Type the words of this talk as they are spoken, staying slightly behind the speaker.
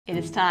It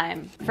is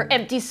time for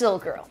Empty Soul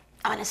Girl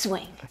on a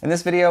swing. In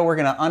this video, we're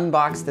gonna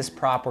unbox this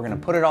prop, we're gonna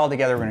put it all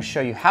together, we're gonna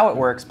show you how it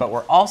works, but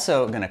we're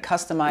also gonna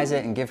customize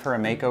it and give her a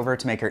makeover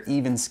to make her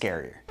even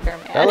scarier. Sure,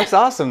 man. That looks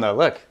awesome though,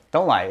 look.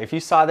 Don't lie, if you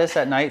saw this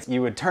at night,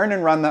 you would turn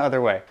and run the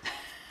other way.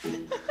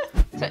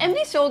 So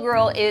Empty Soul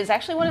Girl is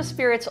actually one of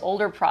Spirit's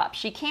older props.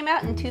 She came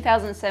out in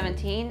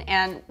 2017,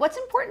 and what's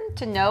important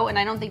to know, and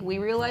I don't think we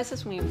realized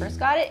this when we first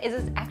got it, is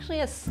it's actually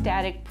a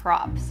static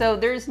prop. So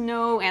there's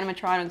no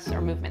animatronics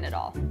or movement at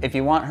all. If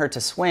you want her to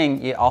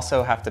swing, you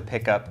also have to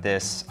pick up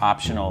this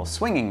optional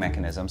swinging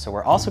mechanism. So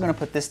we're also gonna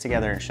put this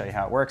together and show you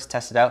how it works,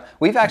 test it out.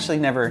 We've actually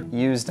never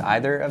used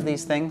either of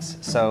these things,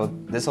 so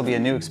this will be a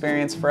new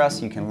experience for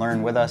us. You can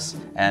learn with us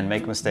and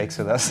make mistakes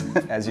with us,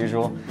 as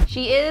usual.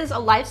 She is a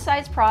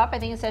life-size prop. I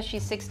think it says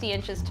she's 60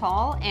 inches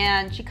tall,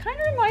 and she kind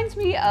of reminds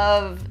me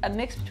of a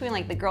mix between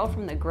like the girl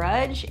from the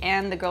Grudge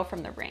and the girl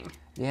from the Ring.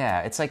 Yeah,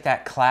 it's like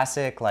that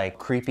classic, like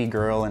creepy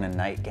girl in a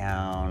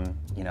nightgown,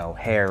 you know,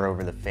 hair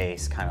over the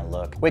face kind of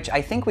look, which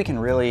I think we can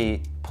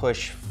really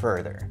push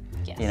further,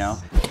 Yes. you know?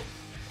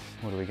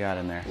 What do we got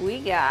in there?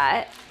 We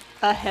got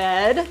a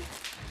head.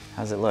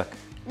 How's it look?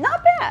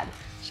 Not bad.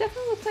 She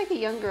definitely looks like a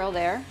young girl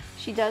there.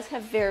 She does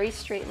have very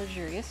straight,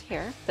 luxurious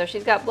hair. So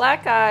she's got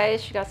black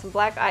eyes, she got some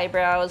black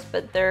eyebrows,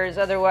 but there's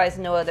otherwise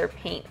no other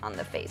paint on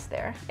the face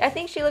there. I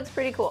think she looks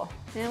pretty cool.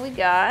 Then we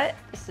got,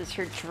 this is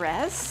her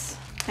dress,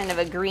 kind of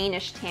a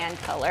greenish tan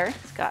color.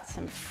 It's got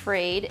some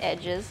frayed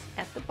edges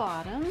at the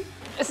bottom.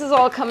 This is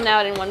all coming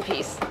out in one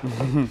piece.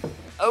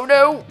 Oh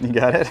no! You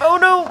got it? Oh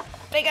no!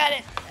 I got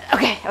it!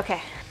 Okay,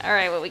 okay. All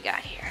right, what we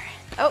got here?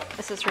 Oh,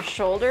 this is her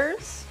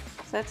shoulders.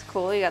 That's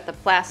cool. You got the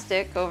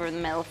plastic over the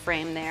metal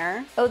frame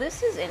there. Oh,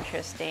 this is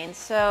interesting.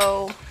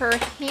 So her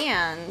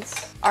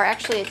hands are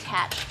actually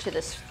attached to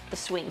the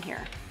swing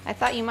here. I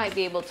thought you might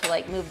be able to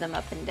like move them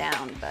up and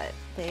down, but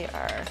they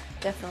are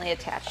definitely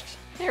attached.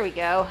 There we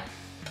go.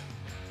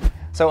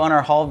 So on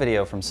our haul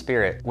video from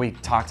Spirit, we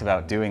talked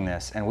about doing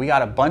this, and we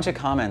got a bunch of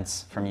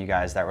comments from you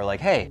guys that were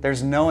like, hey,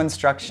 there's no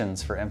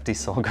instructions for Empty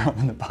Soul Girl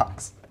in the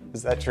box.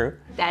 Is that true?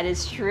 That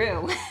is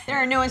true. There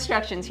are no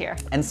instructions here.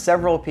 And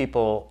several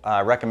people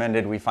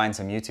recommended we find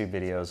some YouTube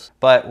videos,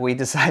 but we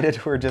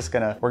decided we're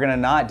gonna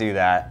not do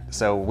that.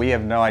 So we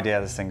have no idea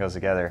how this thing goes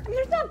together. And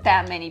there's not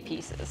that many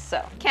pieces,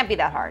 so can't be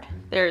that hard.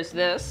 There's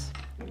this.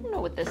 I don't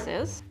know what this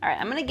is. All right,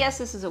 I'm gonna guess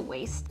this is a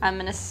waist. I'm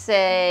gonna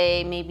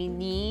say maybe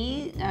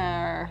knee,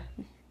 or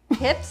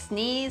hips,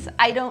 knees,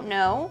 I don't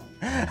know.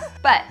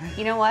 But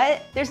you know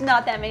what? There's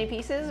not that many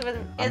pieces, but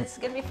it's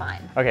gonna be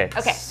fine. Okay,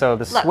 so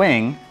the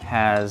swing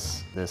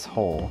has this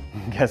hole.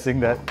 I'm guessing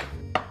that,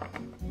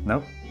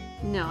 nope.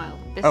 No,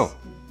 this, oh.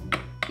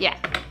 Yeah.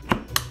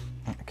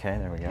 Okay,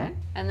 there we go. Okay.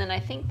 And then I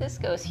think this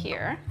goes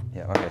here.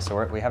 Yeah, okay,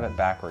 so we have it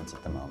backwards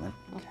at the moment.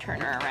 We'll turn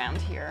her around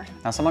here.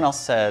 Now someone else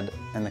said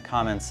in the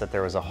comments that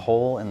there was a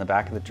hole in the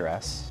back of the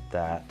dress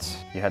that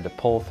you had to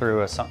pull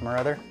through a something or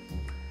other.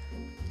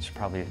 You should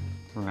probably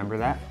remember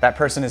that. That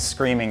person is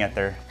screaming at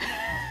their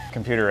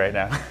computer right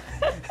now.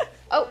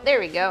 Oh, there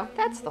we go.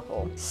 That's the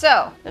hole.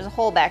 So there's a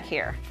hole back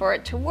here. For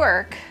it to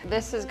work,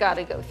 this has got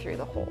to go through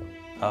the hole.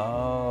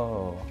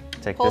 Oh,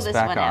 take Pull this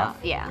back one off.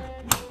 Out. Yeah.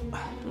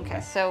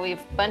 Okay, so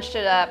we've bunched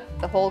it up.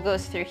 The hole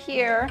goes through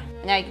here.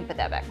 Now you can put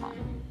that back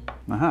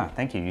on.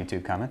 Thank you,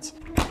 YouTube comments.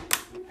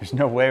 There's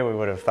no way we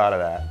would have thought of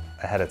that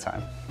ahead of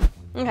time.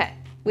 Okay,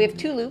 we have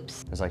two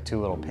loops. There's like two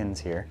little pins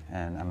here,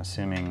 and I'm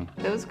assuming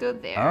those go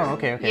there. Oh,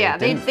 okay, okay. Yeah,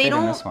 they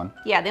don't. In this one.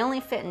 Yeah, they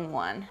only fit in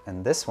one.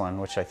 And this one,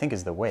 which I think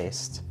is the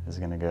waist, is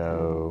gonna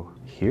go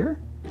here?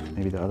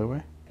 Maybe the other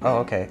way? Oh,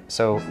 okay.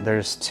 So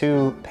there's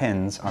two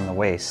pins on the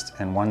waist,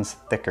 and one's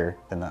thicker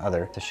than the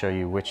other to show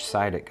you which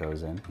side it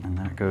goes in. And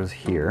that goes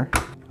here.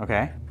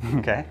 Okay,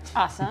 okay.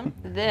 Awesome.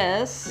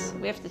 This,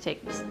 we have to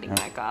take this thing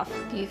back off.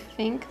 Do you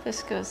think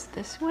this goes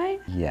this way?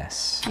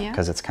 Yes, Yeah?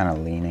 because it's kind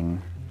of leaning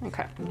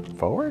Okay.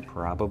 forward.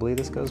 Probably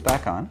this goes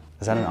back on.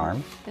 Is that an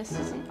arm? This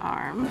is an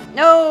arm.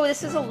 No,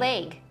 this is a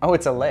leg. Oh,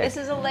 it's a leg. This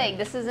is a leg.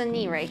 This is a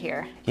knee right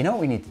here. You know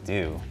what we need to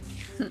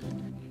do?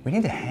 We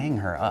need to hang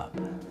her up.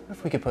 What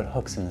if we could put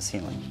hooks in the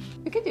ceiling?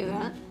 We could do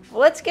that. Well,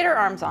 let's get her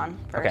arms on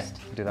first.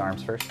 Okay, do the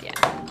arms first? Yeah.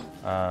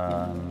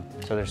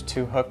 So there's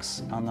two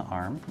hooks on the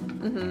arm.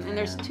 Mm-hmm. And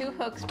there's two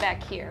hooks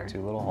back here.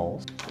 Two little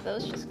holes. So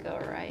those just go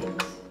right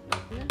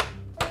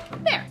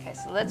there. Okay,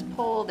 so let's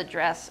pull the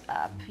dress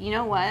up. You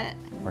know what?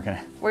 We're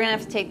gonna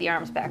have to take the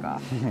arms back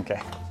off.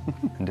 Okay.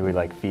 And do we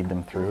like feed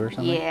them through or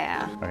something?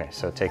 Yeah. Okay,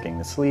 so taking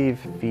the sleeve,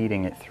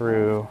 feeding it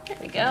through. There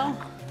we go.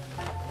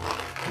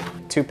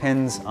 Two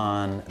pins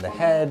on the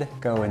head,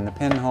 go in the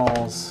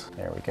pinholes.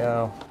 There we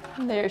go.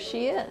 There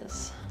she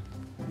is.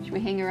 Should we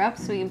hang her up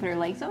so we can put her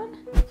legs on?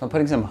 So I'm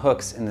putting some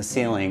hooks in the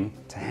ceiling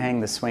to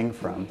hang the swing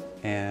from,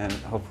 and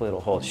hopefully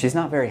it'll hold. She's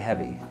not very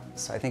heavy,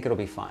 so I think it'll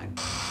be fine.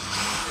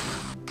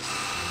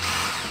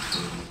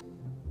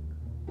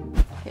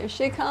 Here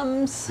she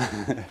comes.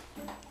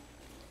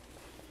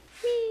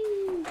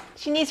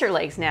 She needs her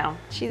legs now.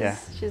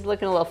 She's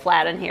looking a little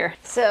flat in here.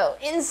 So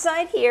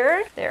inside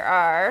here, there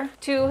are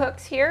two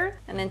hooks here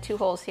and then two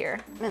holes here.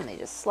 And they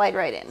just slide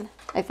right in,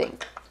 I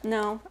think.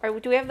 No.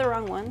 Do we have the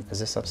wrong one? Is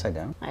this upside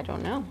down? I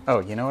don't know. Oh,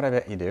 you know what I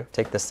bet you do?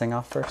 Take this thing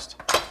off first.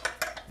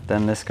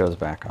 Then this goes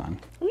back on.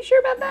 Are you sure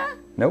about that?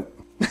 Nope.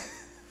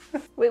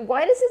 Wait,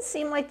 why does it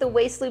seem like the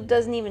waist loop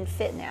doesn't even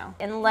fit now?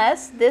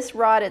 Unless this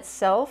rod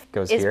itself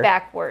Goes is here?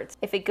 backwards.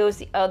 If it goes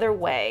the other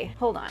way,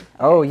 hold on.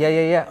 Oh,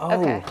 yeah.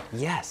 Oh, Okay.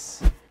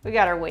 yes. We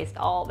got our waist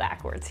all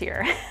backwards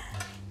here.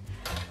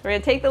 We're gonna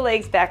take the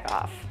legs back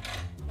off.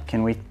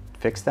 Can we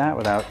fix that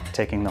without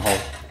taking the whole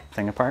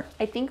thing apart?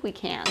 I think we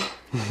can.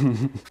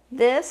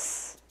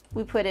 This,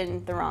 we put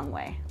in the wrong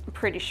way. I'm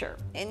pretty sure.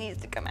 It needs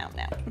to come out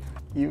now.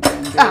 You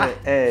can do it.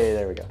 Hey,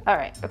 there we go. All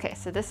right, okay,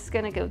 so this is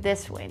gonna go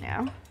this way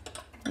now.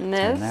 And this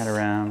Turn that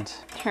around.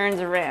 turns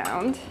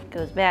around,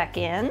 goes back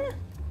in.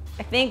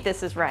 I think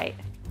this is right.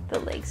 The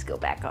legs go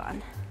back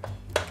on.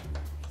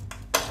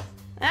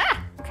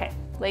 Ah, okay,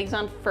 legs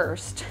on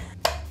first.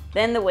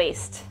 Then the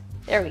waist.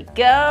 There we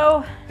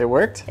go. It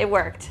worked? It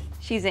worked.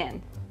 She's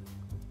in.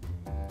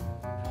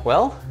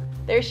 Well,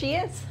 There she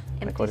is.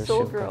 like Empty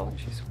soul girl.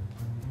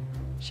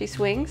 She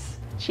swings.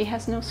 She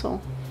has no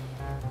soul.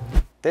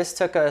 This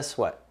took us,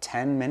 what,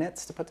 10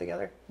 minutes to put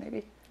together,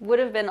 maybe? Would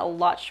have been a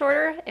lot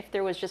shorter if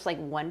there was just like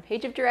one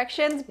page of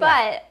directions,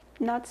 but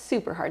not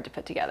super hard to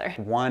put together.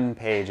 1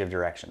 page of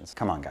directions.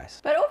 Come on, guys.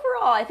 But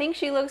overall, I think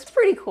she looks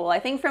pretty cool. I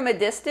think from a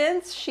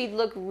distance, she'd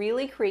look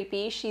really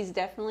creepy. She's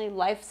definitely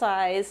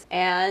life-size,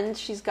 and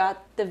she's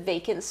got the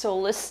vacant,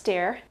 soulless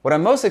stare. What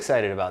I'm most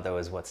excited about, though,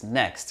 is what's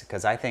next,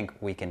 because I think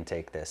we can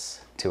take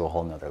this to a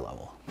whole nother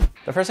level.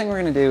 The first thing we're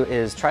gonna do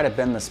is try to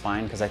bend the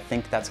spine, because I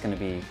think that's gonna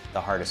be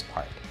the hardest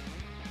part.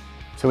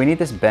 So we need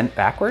this bent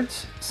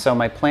backwards. So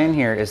my plan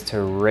here is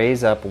to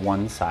raise up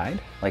one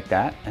side like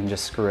that and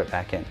just screw it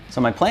back in.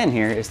 So my plan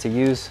here is to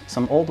use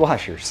some old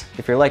washers.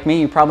 If you're like me,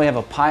 you probably have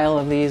a pile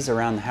of these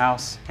around the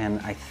house, and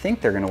I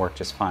think they're gonna work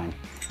just fine.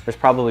 There's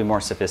probably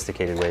more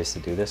sophisticated ways to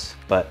do this,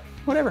 but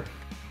whatever.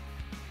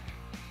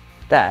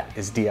 That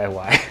is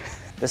DIY.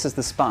 This is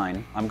the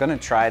spine. I'm gonna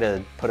try to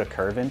put a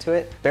curve into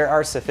it. There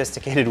are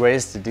sophisticated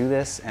ways to do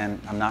this, and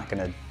I'm not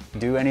gonna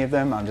do any of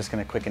them. I'm just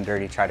gonna quick and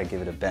dirty try to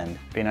give it a bend.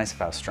 Be nice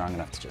if I was strong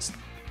enough to just...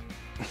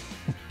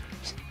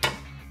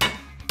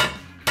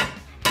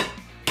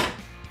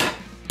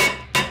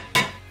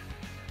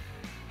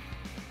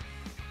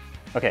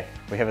 Okay,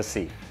 we have a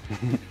C.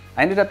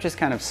 I ended up just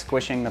kind of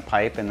squishing the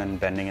pipe and then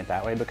bending it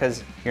that way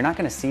because you're not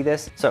gonna see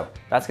this. So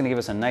that's gonna give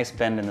us a nice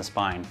bend in the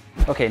spine.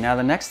 Okay, now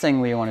the next thing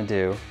we wanna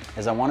do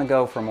is I wanna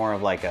go for more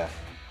of like a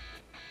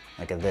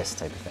this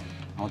type of thing.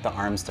 I want the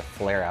arms to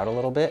flare out a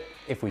little bit.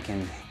 If we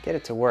can get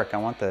it to work, I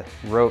want the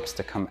ropes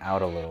to come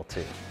out a little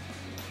too.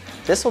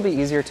 This will be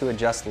easier to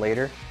adjust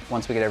later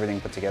once we get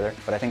everything put together,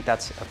 but I think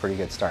that's a pretty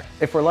good start.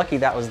 If we're lucky,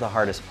 that was the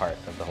hardest part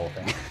of the whole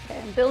thing. Okay,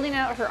 I'm building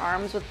out her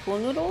arms with pool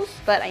noodles,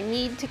 but I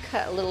need to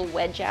cut a little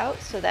wedge out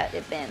so that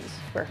it bends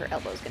where her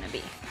elbow's gonna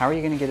be. How are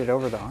you gonna get it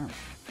over the arm?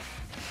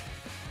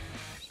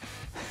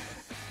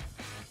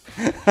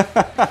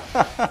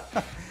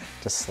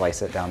 Just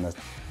slice it down the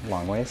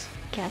long ways?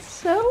 Guess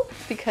so,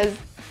 because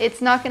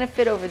it's not gonna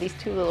fit over these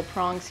two little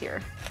prongs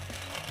here.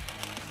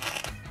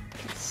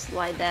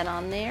 Slide that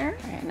on there.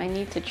 All right, and I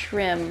need to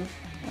trim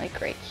like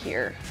right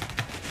here.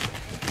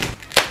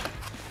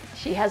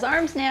 She has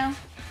arms now.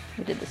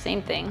 We did the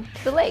same thing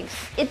to the legs.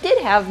 It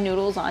did have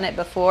noodles on it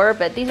before,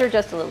 but these are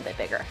just a little bit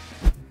bigger.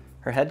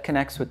 Her head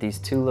connects with these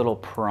two little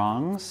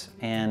prongs,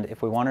 and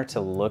if we want her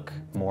to look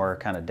more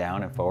kind of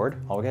down and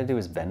forward, all we gotta do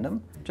is bend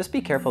them. Just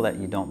be careful that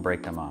you don't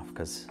break them off,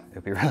 because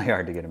it'd be really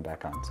hard to get them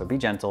back on. So be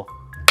gentle.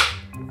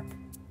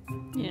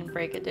 You didn't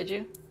break it, did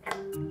you?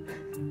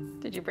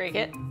 Did you break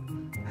it?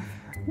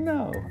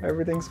 No,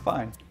 everything's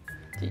fine.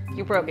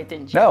 You broke it,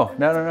 didn't you?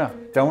 No.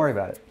 Don't worry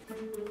about it.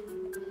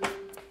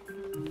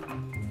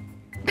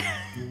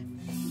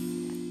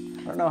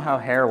 I don't know how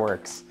hair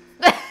works.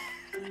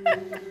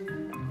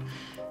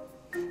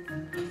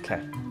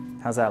 Okay,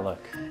 how's that look?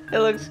 It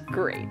looks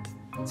great.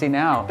 See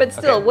now. But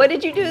still, okay. what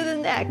did you do to the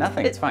neck?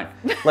 Nothing, it's fine.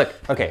 Look,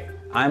 okay,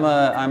 I'm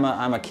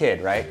a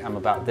kid, right? I'm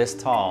about this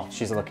tall.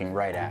 She's looking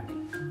right at me,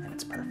 and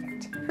it's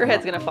perfect. Her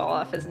head's gonna fall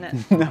off, isn't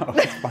it? No,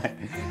 it's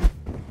fine.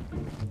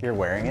 You're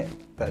wearing it?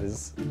 That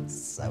is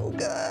so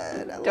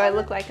good. Do I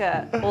look like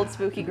a old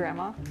spooky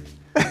grandma?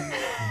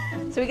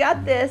 So we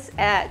got this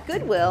at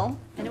Goodwill,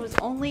 and it was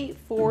only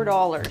 $4.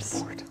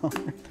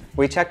 $4.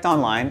 We checked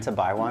online to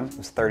buy one. It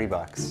was 30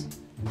 bucks.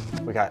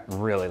 We got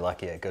really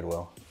lucky at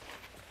Goodwill.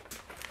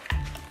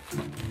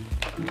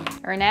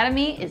 Her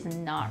anatomy is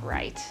not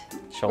right.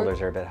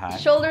 Shoulders are a bit high.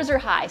 Shoulders are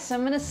high, so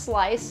I'm gonna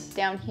slice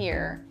down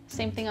here.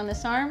 Same thing on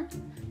this arm.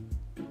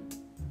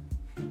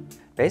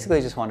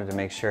 Basically just wanted to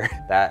make sure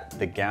that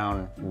the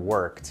gown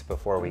worked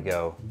before we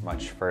go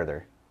much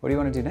further. What do you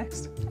want to do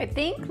next? I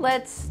think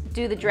let's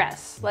do the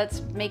dress.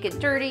 Let's make it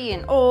dirty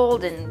and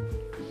old and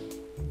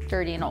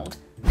dirty and old.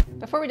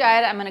 Before we dye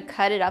it, I'm gonna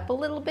cut it up a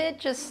little bit,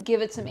 just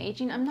give it some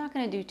aging. I'm not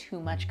gonna do too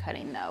much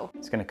cutting though.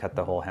 It's gonna cut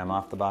the whole hem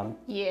off the bottom?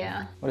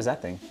 Yeah. What is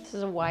that thing? This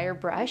is a wire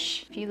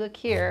brush. If you look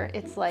here,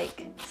 it's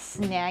like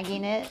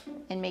snagging it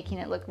and making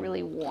it look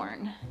really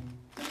worn.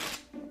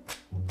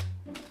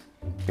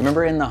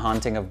 remember in The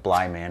Haunting of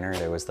Bly Manor,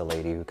 there was the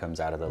lady who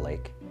comes out of the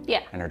lake?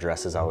 Yeah. And her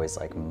dress is always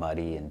like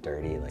muddy and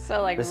dirty. Like,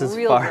 So like this is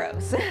real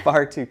gross.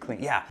 far too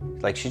clean. Yeah,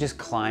 like she just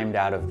climbed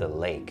out of the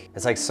lake.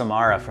 It's like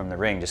Samara from The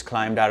Ring, just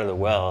climbed out of the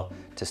well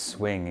to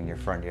swing in your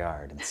front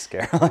yard and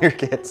scare all your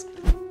kids.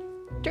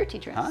 Dirty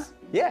dress. Huh?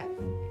 Yeah.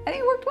 I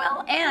think it worked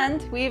well,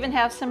 and we even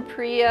have some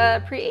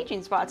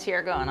pre-aging spots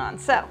here going on,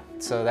 so.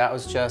 So that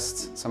was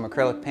just some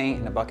acrylic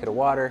paint in a bucket of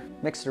water,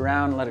 mixed it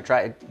around, let it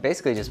dry. It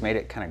basically just made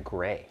it kind of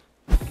gray.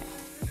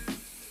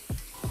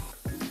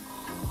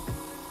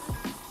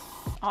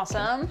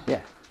 Awesome.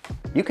 Yeah.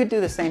 You could do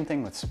the same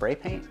thing with spray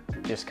paint.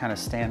 Just kind of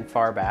stand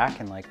far back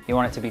and like, you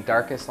want it to be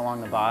darkest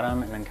along the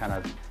bottom and then kind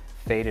of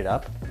fade it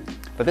up.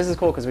 But this is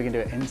cool because we can do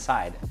it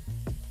inside.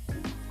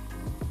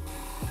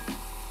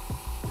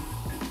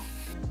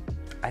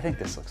 I think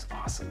this looks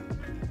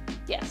awesome.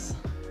 Yes,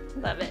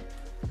 love it.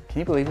 Can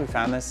you believe we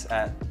found this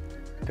at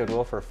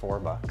Goodwill for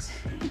 $4?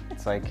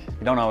 It's like,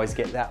 you don't always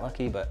get that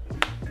lucky, but.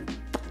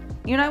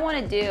 You know what I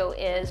want to do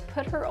is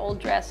put her old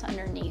dress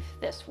underneath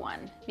this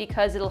one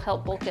because it'll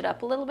help bulk it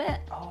up a little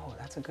bit. Oh,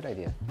 that's a good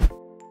idea.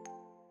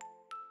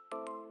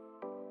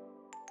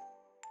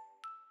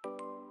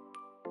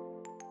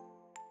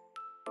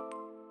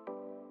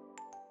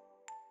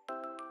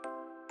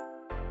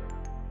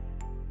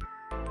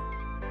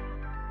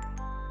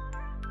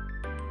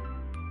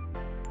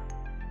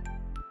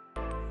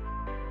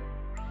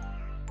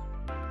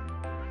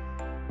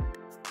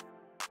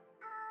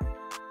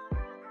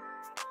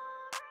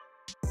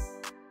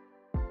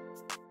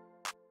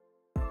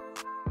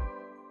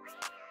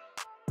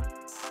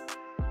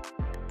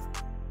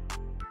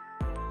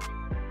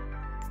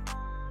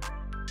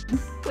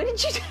 What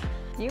did you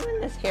do? You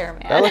and this hair,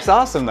 man. That looks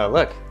awesome though,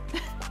 look.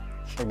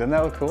 Doesn't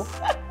that look cool?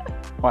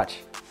 Watch.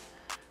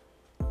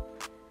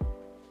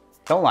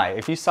 Don't lie,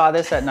 if you saw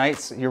this at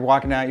night, you're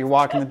walking out, you're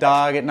walking the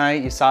dog at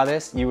night, you saw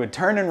this, you would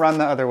turn and run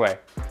the other way.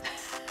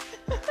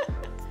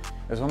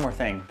 There's one more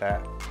thing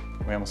that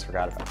we almost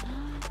forgot about.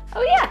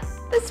 Oh yeah,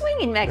 the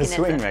swinging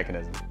mechanism. The swing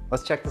mechanism.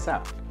 Let's check this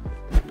out.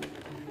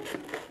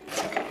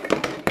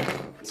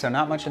 So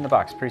not much in the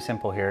box, pretty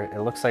simple here. It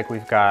looks like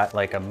we've got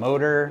like a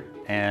motor,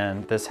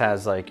 and this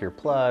has like your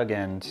plug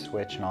and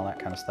switch and all that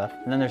kind of stuff.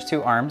 And then there's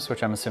 2 arms,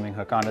 which I'm assuming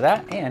hook onto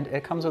that, and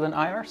it comes with an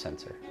IR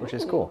sensor, which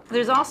is cool.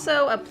 There's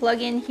also a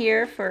plug-in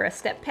here for a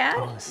step pad.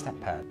 Oh, a step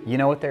pad. You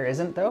know what there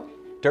isn't though?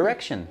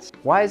 Directions.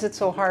 Why is it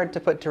so hard to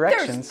put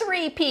directions? There's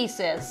 3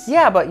 pieces.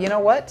 Yeah, but you know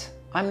what?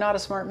 I'm not a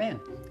smart man,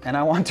 and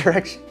I want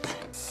directions.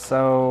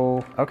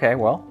 So, okay,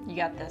 well. You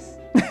got this.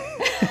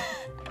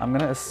 I'm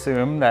gonna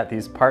assume that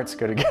these parts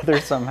go together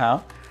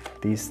somehow.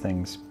 These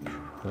things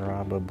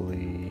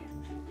probably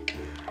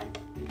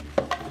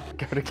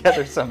go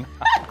together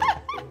somehow.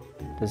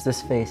 Does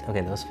this face,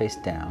 okay, those face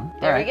down.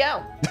 There we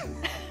go.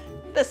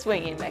 The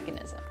swinging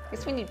mechanism. I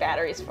guess we need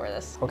batteries for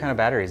this. What kind of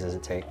batteries does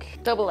it take?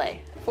 AA,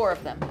 4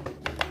 of them.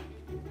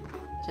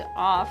 So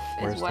off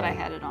Where's is what the- I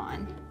had it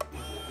on.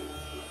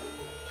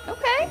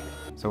 Okay.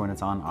 So when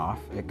it's on off,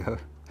 it goes.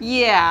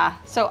 Yeah,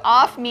 so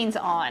off means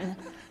on.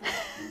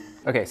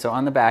 Okay, so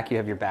on the back you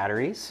have your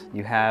batteries.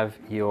 You have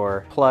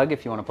your plug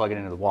if you want to plug it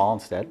into the wall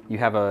instead. You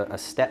have a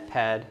step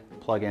pad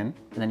plug-in, and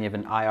then you have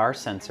an IR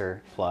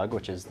sensor plug,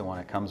 which is the one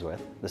it comes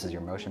with. This is your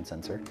motion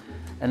sensor.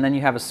 And then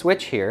you have a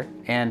switch here,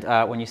 and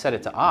when you set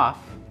it to off,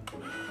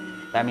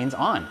 that means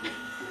on.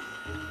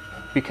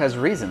 Because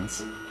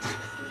reasons.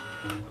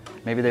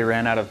 Maybe they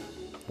ran out of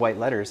white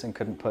letters and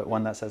couldn't put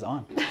one that says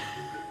on.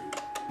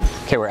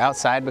 Okay, we're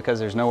outside because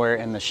there's nowhere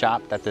in the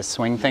shop that this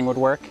swing thing would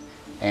work,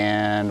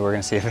 and we're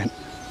gonna see if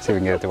we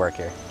can get it to work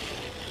here.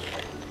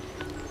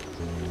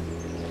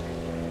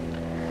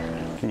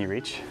 Can you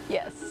reach?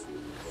 Yes,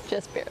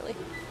 just barely.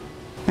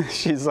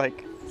 She's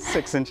like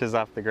 6 inches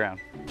off the ground.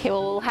 Okay,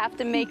 well, we'll have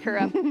to make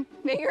her up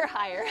bigger,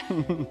 higher.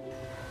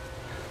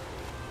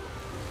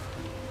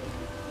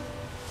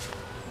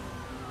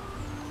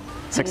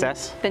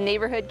 Success? The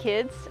neighborhood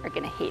kids are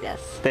gonna hate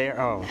us. They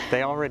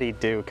already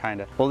do,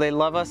 kind of. Well, they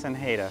love us and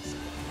hate us.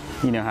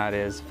 You know how it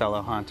is,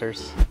 fellow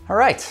haunters. All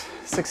right,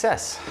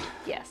 success.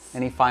 Yes.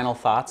 Any final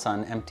thoughts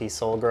on Empty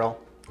Soul Girl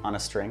on a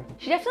string?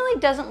 She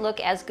definitely doesn't look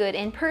as good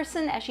in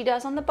person as she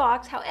does on the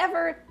box.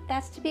 However,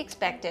 that's to be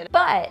expected.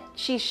 But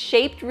she's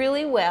shaped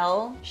really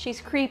well. She's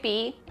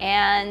creepy.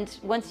 And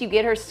once you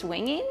get her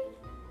swinging,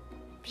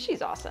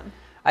 she's awesome.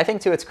 I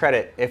think to its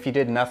credit, if you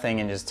did nothing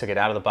and just took it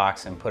out of the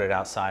box and put it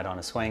outside on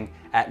a swing,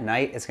 at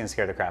night it's gonna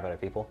scare the crap out of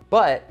people.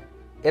 But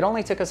it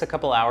only took us a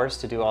couple hours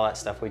to do all that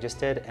stuff we just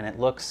did, and it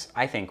looks,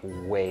 I think,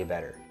 way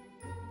better.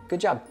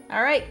 Good job.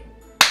 All right,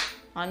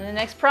 on to the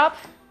next prop.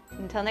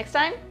 Until next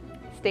time,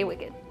 stay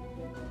wicked.